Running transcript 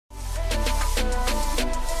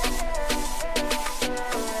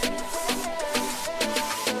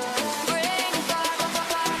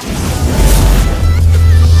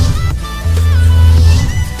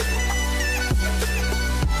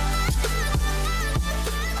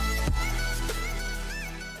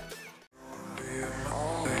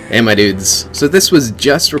Hey my dudes, so this was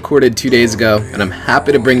just recorded 2 days ago, and I'm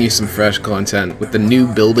happy to bring you some fresh content with the new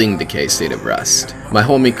building decay state of Rust. My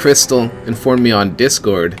homie Crystal informed me on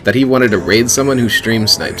Discord that he wanted to raid someone who stream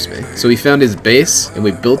snipes me. So he found his base, and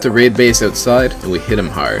we built a raid base outside, and we hit him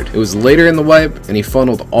hard. It was later in the wipe, and he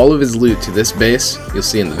funneled all of his loot to this base, you'll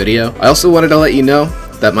see in the video. I also wanted to let you know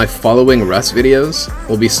that my following Rust videos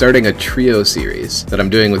will be starting a trio series that I'm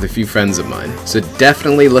doing with a few friends of mine. So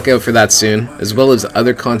definitely look out for that soon, as well as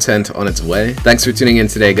other content on its way. Thanks for tuning in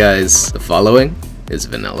today, guys. The following is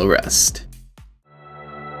Vanilla Rust.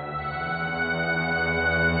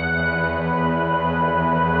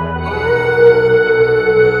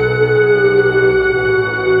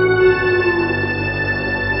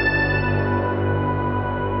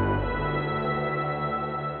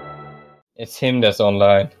 It's him that's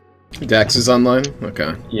online. Dax is online?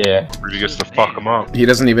 Okay. Yeah. He gets to fuck him up. He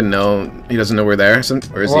doesn't even know, he doesn't know we're there, or is he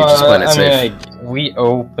just playing it safe? Like, we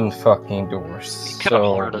open fucking doors. He kind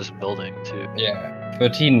of heard us building too. Yeah.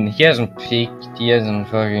 But he hasn't peeked, he hasn't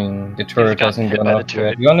fucking, the turret hasn't gone up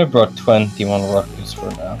yet. We only brought 21 rockets for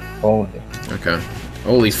now. Holy. Okay.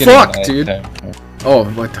 Holy fuck, dude! Oh,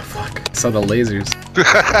 what the fuck? I saw the lasers.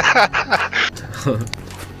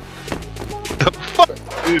 The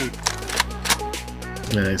fuck, dude?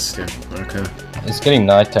 Nice, dude. Okay. It's getting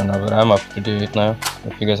nighttime now, but I'm up to do it now.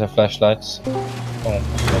 If you guys have flashlights. Oh,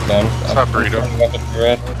 okay. What's up,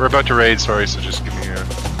 Burrito? We're about to raid, sorry, so just give me a...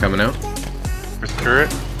 Coming out? Where's the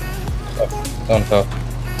turret? On top.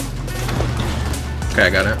 Okay, I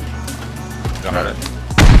got it. Got it.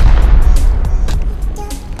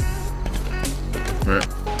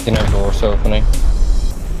 Alright. Inner doors opening.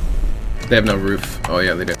 They have no roof. Oh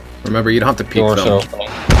yeah, they do. Remember, you don't have to peek doors them. Opening.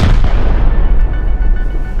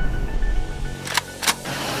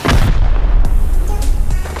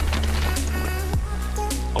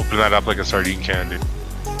 Open that up like a sardine can, dude.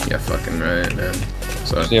 Yeah, fucking right, man.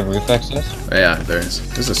 So. Do you have roof access? Oh, yeah, there is.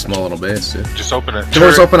 This is a small little base, dude. Just open it.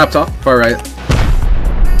 Doors open up top, far right.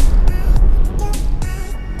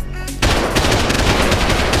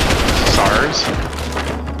 SARS?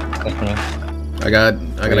 Definitely. I got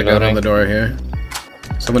a gun on the door here.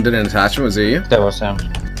 Someone did an attachment, was it you? That was him.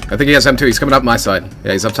 I think he has M2, he's coming up my side.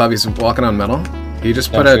 Yeah, he's up top, he's walking on metal. He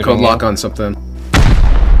just put a code lock on something.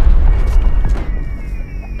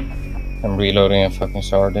 I'm reloading a fucking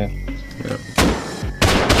SAR, dude. Yeah.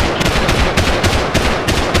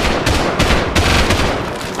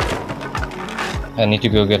 I need to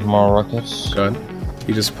go get more rockets. Go ahead.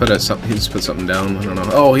 He just put something down, I don't know.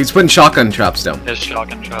 Oh, he's putting shotgun traps down. There's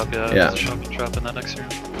shotgun trap, yeah. Yeah. There's a shotgun trap in that next room.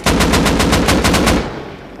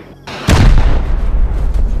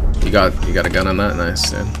 You got a gun on that?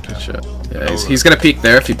 Nice, dude. Good shit. Yeah, he's gonna peek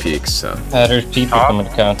there if he peeks, so. There's people coming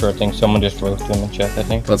to counter, I think. Someone just wrote to him in chat, I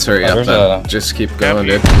think. Let's hurry up then. Just keep going,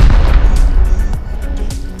 dude.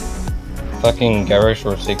 Fucking garage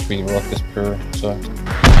or 6-3 rockets per, so.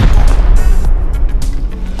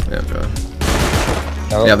 Yeah, go ahead.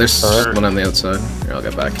 Oh, yeah, there's one on the outside. Here, I'll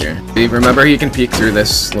get back here. Remember, he can peek through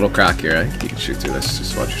this little crack here, right? You can shoot through this.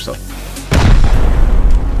 Just watch yourself.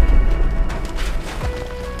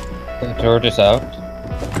 The turret is out.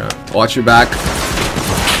 Okay. Watch your back.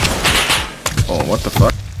 Oh, what the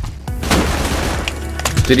fuck?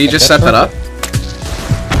 Did he just set that up?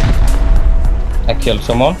 I killed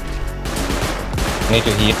someone. I need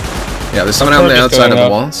to heal. Yeah, there's someone on the outside of the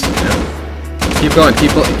walls. Yeah. Keep going,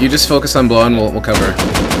 you just focus on blowing, we'll cover.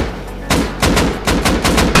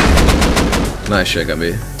 Nice shit,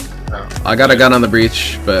 Gumby. I got a gun on the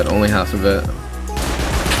breach, but only half of it.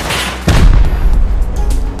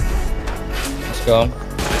 Let's go.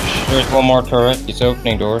 There's one more turret, he's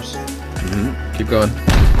opening doors. Keep going.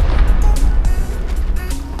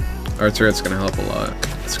 Our turret's gonna help a lot.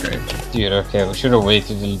 That's great. Dude, okay, we should have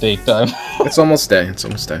waited till daytime. It's almost day, it's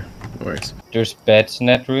almost day. No worries. There's beds in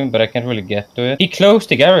that room, but I can't really get to it. He closed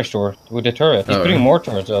the garage door with the turret. He's putting more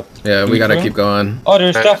turrets up. Yeah, we gotta keep going. Oh,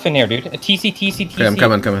 there's stuff in here, dude. A TC. Okay, I'm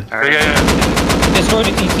coming. Right. Yeah. Destroy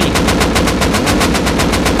the TC.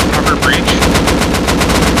 Cover breach.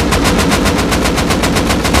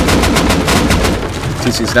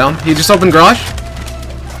 TC's down. He just opened garage.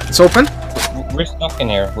 It's open. We're stuck in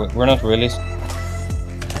here. We're not really.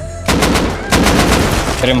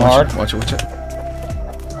 Hit him hard. Watch it.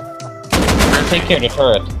 Take care of the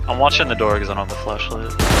turret. I'm watching the door because I don't have the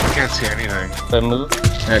flashlight. I can't see anything. If I move.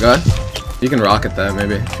 Yeah, go ahead. You can rocket that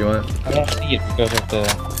maybe if you want. I don't see it because of the...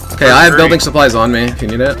 Okay, I have building supplies on me if you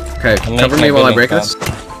need it. Okay, cover me while I break this.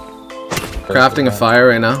 Crafting a fire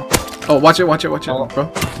right now. Oh, watch it, bro.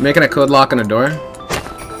 Making a code lock on a door.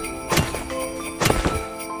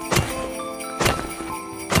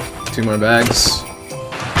 2 more bags.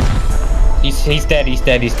 He's dead.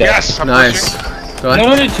 Yes! I'm Nice. pushing. Go on.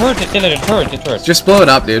 No, the turret is still at the turret. Just blow it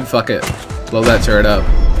up, dude. Fuck it. Blow that turret up.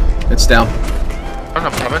 It's down.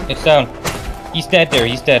 I'm coming. It's down. He's dead there.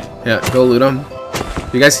 He's dead. Yeah, go loot him.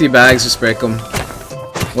 If you guys see bags, just break them.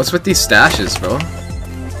 What's with these stashes, bro?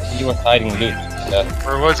 He was hiding loot. Yeah.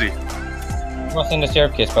 Where was he? He was in the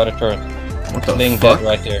staircase by the turret. What the Laying fuck? dead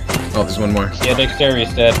right there. Oh, there's one more. Yeah, the exterior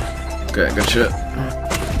is dead. Okay, good shit.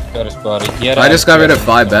 Got his body. I just got rid of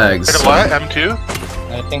 5 bags. Wait, So. what? M2?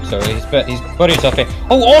 I think so. His body's up here.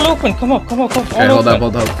 Oh, all open! Come up! Okay, hold up.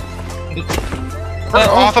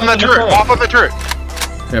 Off on the turret! Off on the turret!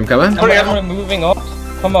 Okay, I'm coming. I'm moving up.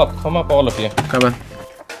 Come up, all of you. Coming.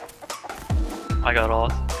 I got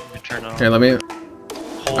off. You turn on. Here, let me.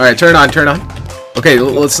 Alright, turn it on. Okay,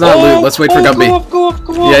 let's not loot. Let's wait for Gumby. Go up.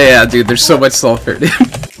 Yeah, dude. There's so much sulfur, dude.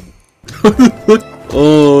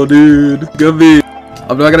 Oh, dude. Gumby.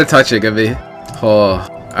 I'm not gonna touch it, Gumby. Oh.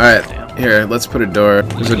 Alright. Here, let's put a door.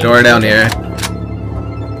 There's a door down here.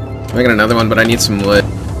 I'm making another one, but I need some wood.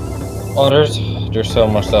 Oh, there's so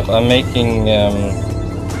much stuff. I'm making,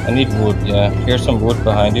 I need wood, yeah. Here's some wood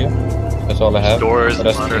behind you. That's all I have. Doors But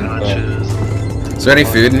and that's ladder hatches. Is there any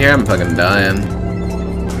food in here? I'm fucking dying.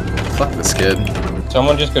 Fuck this kid.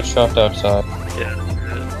 Someone just got shot outside.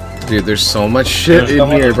 Yeah. Dude, there's so much shit There's in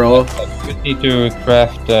someone here, bro. You need to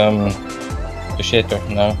craft, the shitter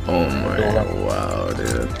now. Oh my god, wow,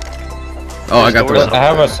 dude. Oh, I got the doors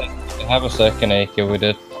one. I have a second AK with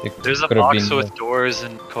it. There's a Could've box been- with doors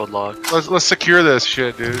and code locks. Let's secure this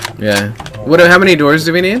shit, dude. Yeah. How many doors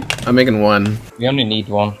do we need? I'm making 1. We only need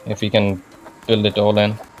one, if we can build it all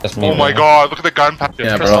in. That's me. Oh my god, look at the gun pack.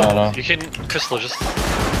 Yeah, Crystal, bro. No. You can Crystal just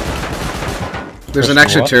There's an Crystal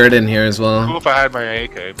extra what? turret in here as well. Cool if I had my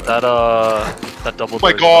AK, but... that double. Oh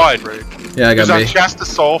my door is about god. to break. Yeah, I got There's me. a chest of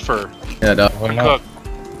sulfur. Yeah, dog. Why I'm not?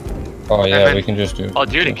 cooked. Oh yeah, then- we can just do it. Oh,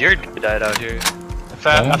 dude, a gear died out here.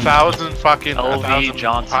 A thousand fucking... LV 1,000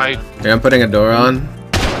 Johnson. Here, I'm putting a door on.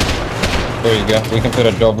 There you go. We can put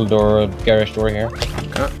a double door garage door here.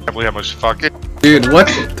 I believe how much fucking... Dude, what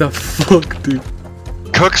the fuck, dude?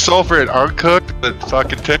 Cooked sulfur and uncooked, but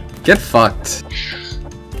fucking tip. Get fucked.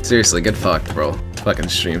 Seriously, get fucked, bro. Fucking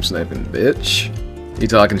stream sniping, bitch. You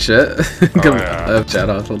talking shit? Come yeah. I have chat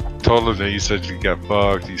off. Told him that you said you got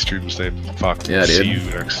fucked, you stream sniped, fuck. Yeah, dude. See you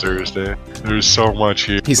next Thursday. There's so much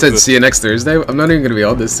here. He said, see you next Thursday? I'm not even gonna be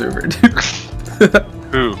on this server, dude.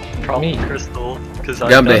 Who? Probably Me. Crystal, because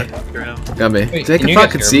I Gumby. got it after him. Gumby. Wait, Take can a you guys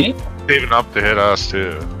fucking hear seat. me? Saving up to hit us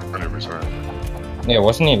too. 100%. Yeah,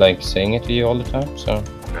 wasn't he like saying it to you all the time? So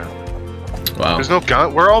Wow. There's no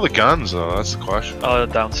gun. Where are all the guns though? That's the question.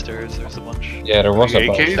 Downstairs, there's a bunch. yeah, there was a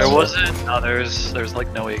bunch. AKs? There wasn't. No, there's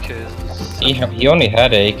like no AKs. He only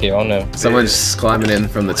had an AK on him. Someone's climbing in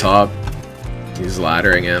from the top. He's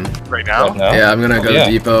laddering in. Right now? Right now. Yeah, I'm gonna go Yeah.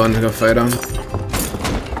 depot and go fight him.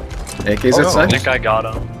 AK's Oh, I outside? think I got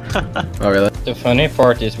him. Oh, really? The funny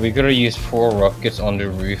part is we gotta use 4 rockets on the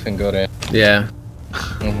roof and got in. Yeah.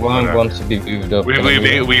 And one Whatever. wants to be moved up.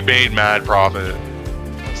 We made mad profit.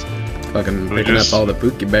 Fucking We picking just- up all the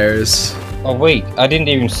Pookie Bears. Oh wait, I didn't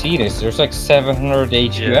even see this. There's like 700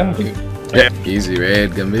 HQM, dude. Yep. Easy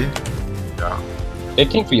raid, Gumby. They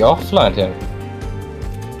think we offlined him.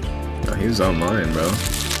 Oh, he was online, bro.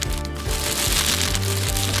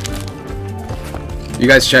 You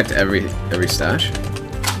guys checked every stash?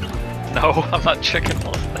 No, I'm not checking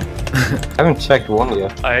all of them. I haven't checked one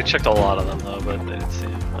yet. I checked a lot of them though, but they didn't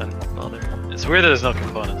seem and bother. It's weird that there's no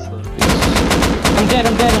components though. I'm dead.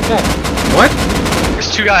 What?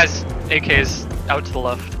 There's 2 guys, AKs, out to the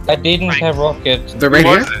left. I didn't Right. have rockets. They're right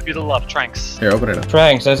What? here? To the left, Tranks. Here, open it up.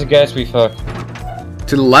 Pranks, that's the guys we fucked.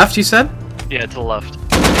 To the left, you said? Yeah, to the left.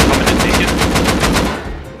 Coming in naked.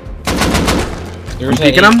 I'm There's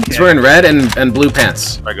peeking him. He's wearing red and blue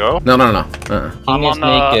pants. I go? No. He I'm is on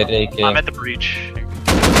the. naked, AK. I'm at the breach.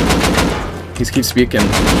 He keeps speaking.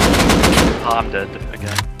 Oh, I'm dead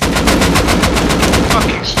again.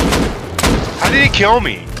 Fucking How did he kill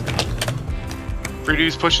me?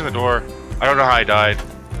 Friduwulf's pushing the door. I don't know how I died.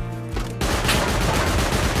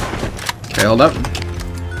 Okay, hold up.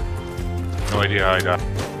 No idea how I died.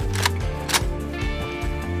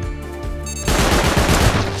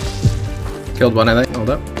 Killed one, I think. Hold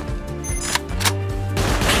up.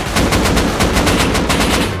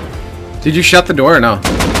 Did you shut the door or no?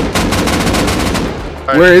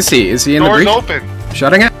 Where is he? Is he in the Door's breach? open.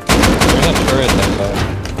 Shutting it? There's a turret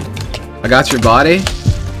outside. I got your body.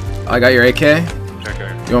 I got your AK.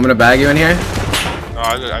 Okay. You want me to bag you in here? No,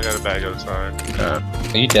 I got a bag outside.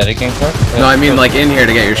 Are you dead again, Clark? No, I mean like in here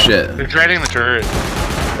to get your shit. They're dragging the turret.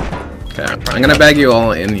 Okay, I'm gonna bag you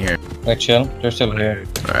all in here. Like chill, they're still here.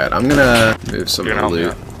 Alright, I'm gonna move some You're gonna help me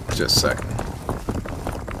loot. Just a second.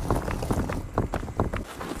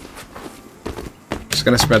 just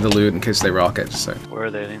gonna spread the loot in case they rocket. Just like. Where are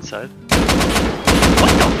they? Inside? What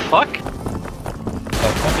the fuck?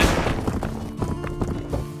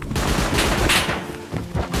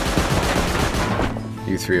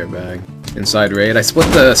 You three are bag. Inside raid. I split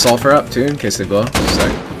the sulfur up too in case they blow. Just a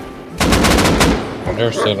sec. Oh,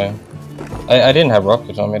 they're still in. I didn't have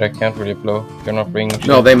rockets on me. I can't really blow. They're not bringing. Shit.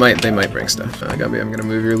 No, they might bring stuff. I got me. I'm gonna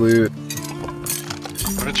move your loot.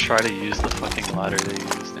 I'm gonna try to use the fucking ladder they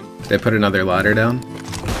used. They put another ladder down.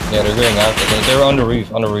 Yeah, they're going out. They're on the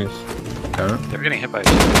roof. On the roof. Okay. They were getting hit by.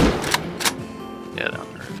 Yeah, down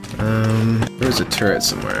there. There's a turret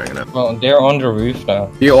somewhere. I'm gonna. Well, they're on the roof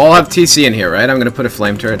now. You all have TC in here, right? I'm gonna put a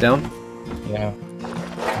flame turret down. Yeah.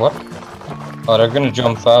 What? Oh, they're gonna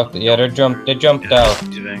jump out. Yeah, they jumped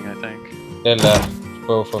out. Doing, I think. They left.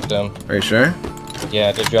 Both of them. Are you sure?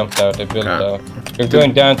 Yeah, they jumped out. They built Okay. out. They're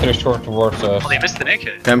going down to the shore towards us. Oh, they missed the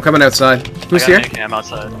naked. Okay, I'm coming outside. Who's I here? got naked, I'm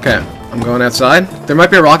outside. Okay, I'm going outside. There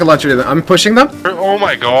might be a rocket launcher. I'm pushing them. Oh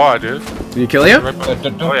my god, dude. Did you kill you?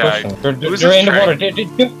 Don't Oh, yeah, push them. They're Who's in the this water. train? They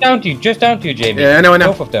jumped down to you. Just down to you, JB. Yeah, I know.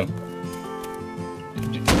 Both of them.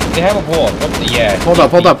 They have a wall. What the, yeah. Hold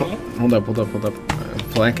up.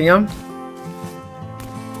 Flanking them.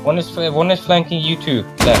 One is flanking you two.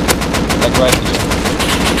 Left. Like right here.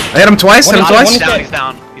 I hit him twice. One Hit him is- twice. He's one down, is he's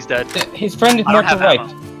down. He's dead. His friend is I more don't to have right.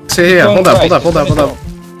 ammo. See, yeah. Hold up.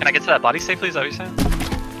 Can I get to that body safely? Is that what you're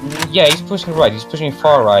saying? Yeah, he's pushing right. He's pushing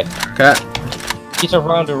far right. Okay. He's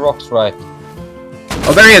around the rocks right.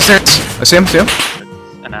 Oh, there he is. There he is. I see him.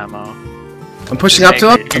 An ammo. I'm pushing up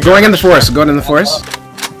to him. I'm going in the forest. I'm going in the forest.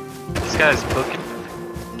 This guy's poking.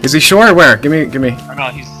 Is he shore or where? Give me. I don't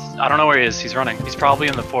know. I don't know where he is. He's running. He's probably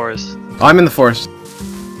in the forest. I'm in the forest.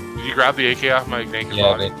 Did you grab the AK off my naked Yeah,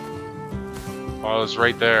 body? Oh, I was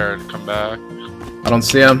right there to come back. I don't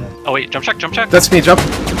see him. Oh wait, jump check. That's me. Jump.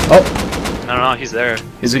 Oh. No, he's there.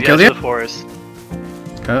 Is he He's killed edge you? of the forest.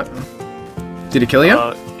 Okay. Did he kill you?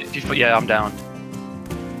 Yeah, I'm down.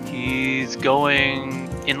 He's going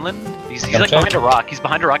inland. He's Jump like check. behind a rock. He's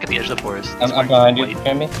behind a rock at the edge of the forest. He's I'm going behind you, wait.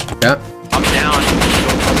 Jamie. Yeah. I'm down.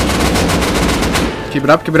 Keep it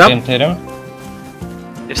up. Didn't hit him.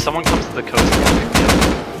 If someone comes to the coast, they'll pick me up.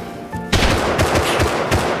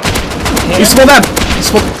 He's full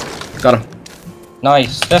dead. Got him.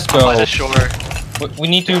 Nice. Let's By go. the shore. We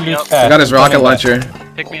need to loot Yep. fast. I got his rocket Coming back.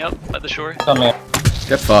 launcher. Pick me up at the shore. Come here.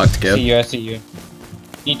 Get fucked, See kid. you. I see you.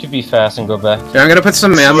 Need to be fast and go back. Yeah, I'm gonna put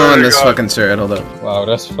some ammo Swear on to this God. fucking turret. Hold up. Wow,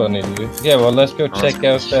 that's funny, dude. Yeah, well, let's go check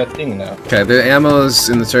out that thing now. Okay, the ammo's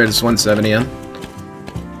in the turret is 170 in.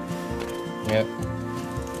 Yep.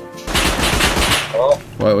 Oh,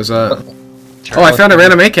 What was that? Oh, I found a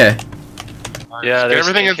random AK. Yeah, Get there's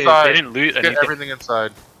everything AK. inside. They didn't loot Get anything. everything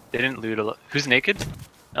inside. They didn't loot a lot. Who's naked?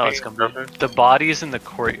 Oh, it's coming. Nothing. The body's in the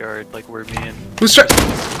courtyard, like where me and. Who's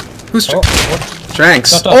Who's oh, what?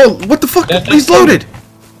 Tranks? Stop. Oh, what the fuck? That's He's funny. loaded.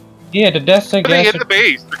 Yeah, the deaths I How are they guess. in the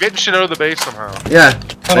base? They're getting shit out of the base somehow. Yeah.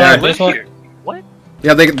 Oh, They no, are. this one. Here. What?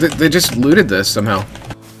 Yeah, they just looted this somehow.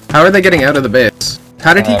 How are they getting out of the base?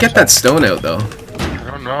 How did he get that stone out though?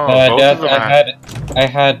 I don't know. Both of them I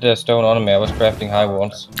had the stone on me. I was crafting high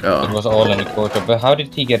ones. It Oh, was all in the courtyard. But how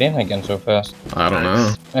did he get in again so fast? I don't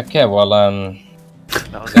know. Okay, well,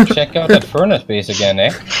 That was check out that furnace base again,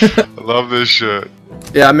 eh? I love this shit.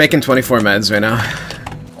 Yeah, I'm making 24 meds right now.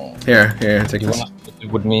 Here, take You this. wanna split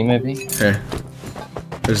it with me, maybe? Here.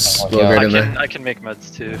 There's Oh, a little yeah, grade in there. I can make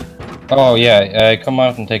meds too. Oh yeah, come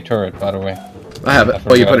out and take turret, by the way. I have it. I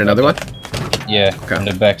Oh, you forgot put another one? about Yeah, Okay. on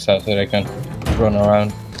the back side so they can run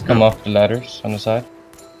around. Come up the ladders on the side.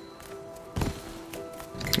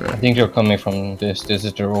 I think they're coming from this. This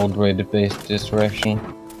is their old way to base this direction.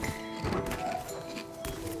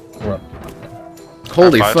 Right.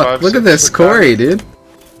 Holy Five, fuck, five, look at six, this six, Quarry, dude.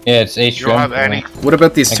 Yeah, it's HQM. You don't have any. What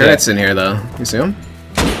about these Okay. turrets in here though? You see them?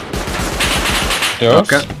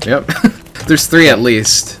 Those? Okay, yep. There's 3 at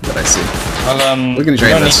least that I see. Well, We can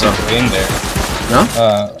drain you don't this need to stuff. go in there. No?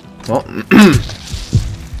 Well, You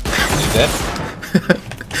dead?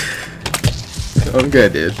 I'm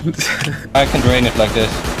good, dude. I can drain it like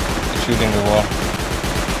this. Shooting the wall.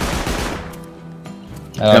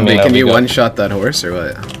 Gumby, I'll can be you good. one-shot that horse or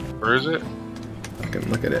what? Where is it? Fucking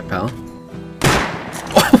look at it, pal.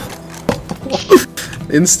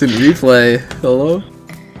 Instant replay. Hello?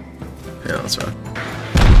 Yeah, that's right.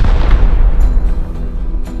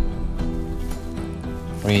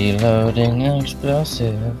 Reloading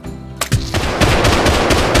explosive.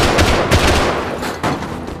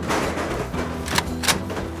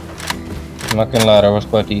 I'm not gonna lie, that was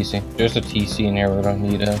quite easy. There's a TC in here, we don't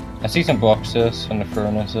need it. I see some boxes and the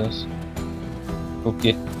furnaces. Book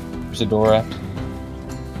it. Where's the door at?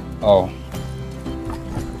 Oh.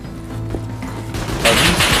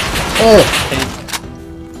 Oh!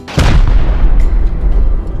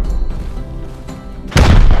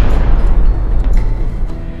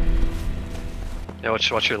 Yeah,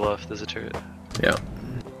 watch your left. There's a turret. Yeah.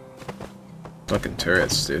 Fucking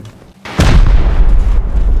turrets, dude.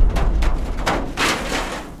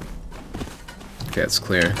 Okay, it's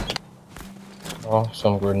clear. Oh,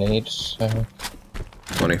 some grenades.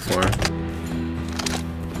 24.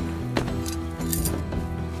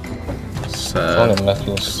 Only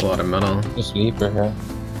metal. Just a lot of metal. The sleeper here.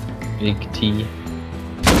 Big T.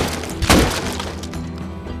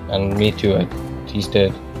 And me too, he's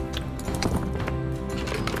dead.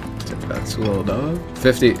 That's a little dog.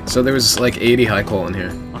 50. So there was like 80 high coal in here.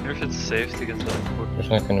 I wonder if it's safe to get that. There's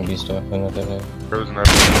not gonna be stuff in it today. Frozen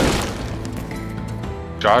everything.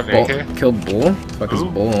 Shot an Bull. AK? Killed Bull? Fuck is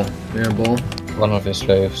Who? Bull? Yeah, Bull. One of his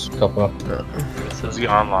slaves, couple. Is he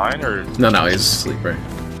online or? No, he's a sleeper.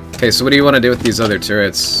 Okay, so what do you want to do with these other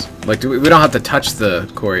turrets? Like, we don't have to touch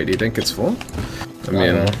the quarry. Do you think it's full? I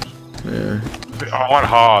mean, yeah. I want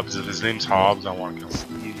Hobbs. If his name's Hobbs, I want to kill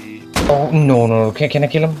him. Oh, no. Can I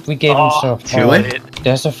kill him? We gave him stuff. Really?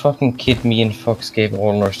 There's a fucking kid me and Fox gave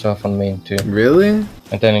all our stuff on main too. Really?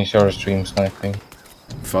 And then he started stream sniping.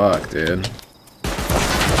 Fuck, dude.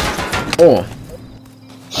 Oh.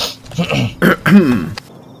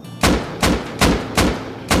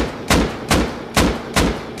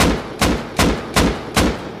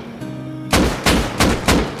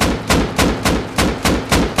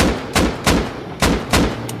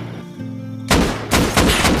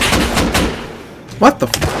 What the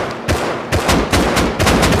f-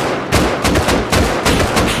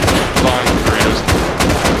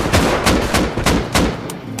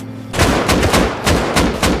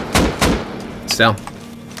 It's down.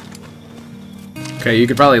 Okay, you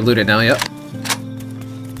could probably loot it now, yep.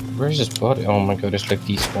 Where's his body? Oh my god, it's like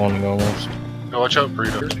despawning almost. No, watch out,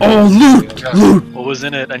 Friduwulf. Oh, loot! Loot! What was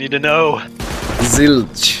in it? I need to know.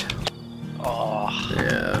 Zilch. Oh.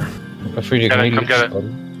 Yeah. Frida, Come can you get loot this it. body?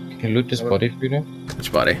 Can you loot this body, Frida?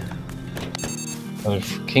 Which body? Oh,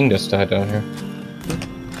 there's king that's died down here.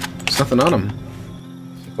 There's nothing on him.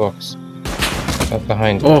 The box. Up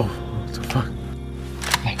behind. Oh, what the fuck?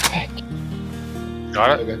 Back.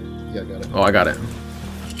 Got it? Yeah, got it. Oh, I got it.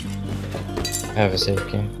 I have a safe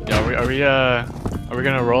game. Yeah, are we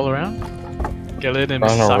gonna roll around? Get it in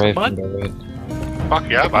Run away Mr. from Bud? the raid. Fuck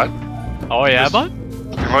yeah, bud. Oh yeah, bud?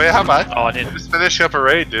 Oh yeah, bud. Oh, I didn't. Just finish up a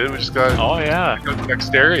raid, dude. We just got Oh yeah.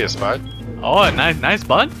 dexterous, bud. Oh, nice,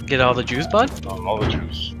 bud. Get all the juice, bud. All the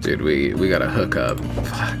juice. Dude, we gotta hook up.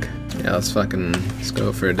 Fuck. Yeah, let's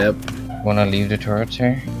go for a dip. Wanna leave the turrets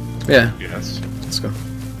here? Yeah, Yes. let's go.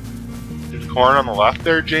 There's corn on the left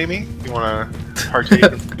there, Jamie. You wanna partake?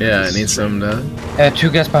 Yeah, I need some to... Two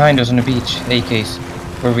guys behind us on the beach. AKs.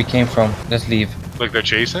 Where we came from. Let's leave. Like they're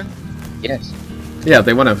chasing? Yes. Yeah,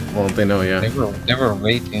 they wanna... Well, they know, yeah. They were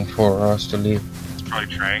waiting for us to leave. It's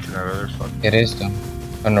probably Trank and that other fuck. It is them.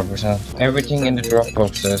 100%. Everything in the drop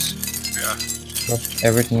boxes. Yeah.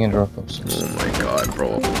 Everything in drop boxes. Oh my god,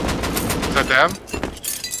 bro. Is that them?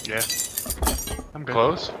 Yeah. I'm good.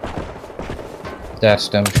 Close? That's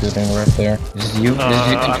them shooting right there. This is you?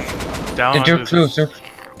 I'm down. They're close. They're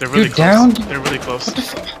really You're close. down? They're really close. What the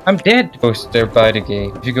fuck? I'm dead. Oh, they're by the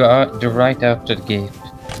gate. If you go out, they're right after the gate.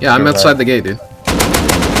 Yeah, I'm You're outside right. the gate, dude.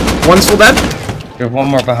 One's full dead? There's one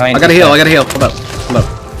more behind. I gotta heal. Hold up.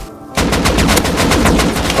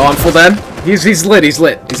 Oh, I'm full dead? He's lit. Did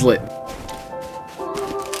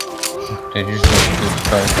you just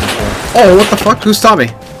try to control? Oh, what the fuck? Who's Tommy?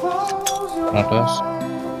 Not us.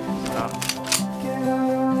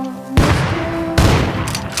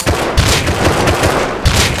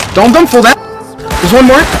 Don't full dead. There's one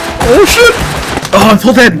more. Oh shit! Oh, I'm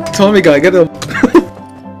full dead. Tommy guy, get him.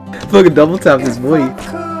 Fucking double tap this boy.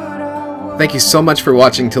 Thank you so much for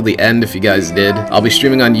watching till the end if you guys did. I'll be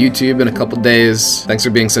streaming on YouTube in a couple days. Thanks for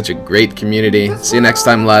being such a great community. See you next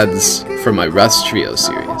time, lads, for my Rust Trio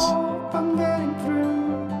series.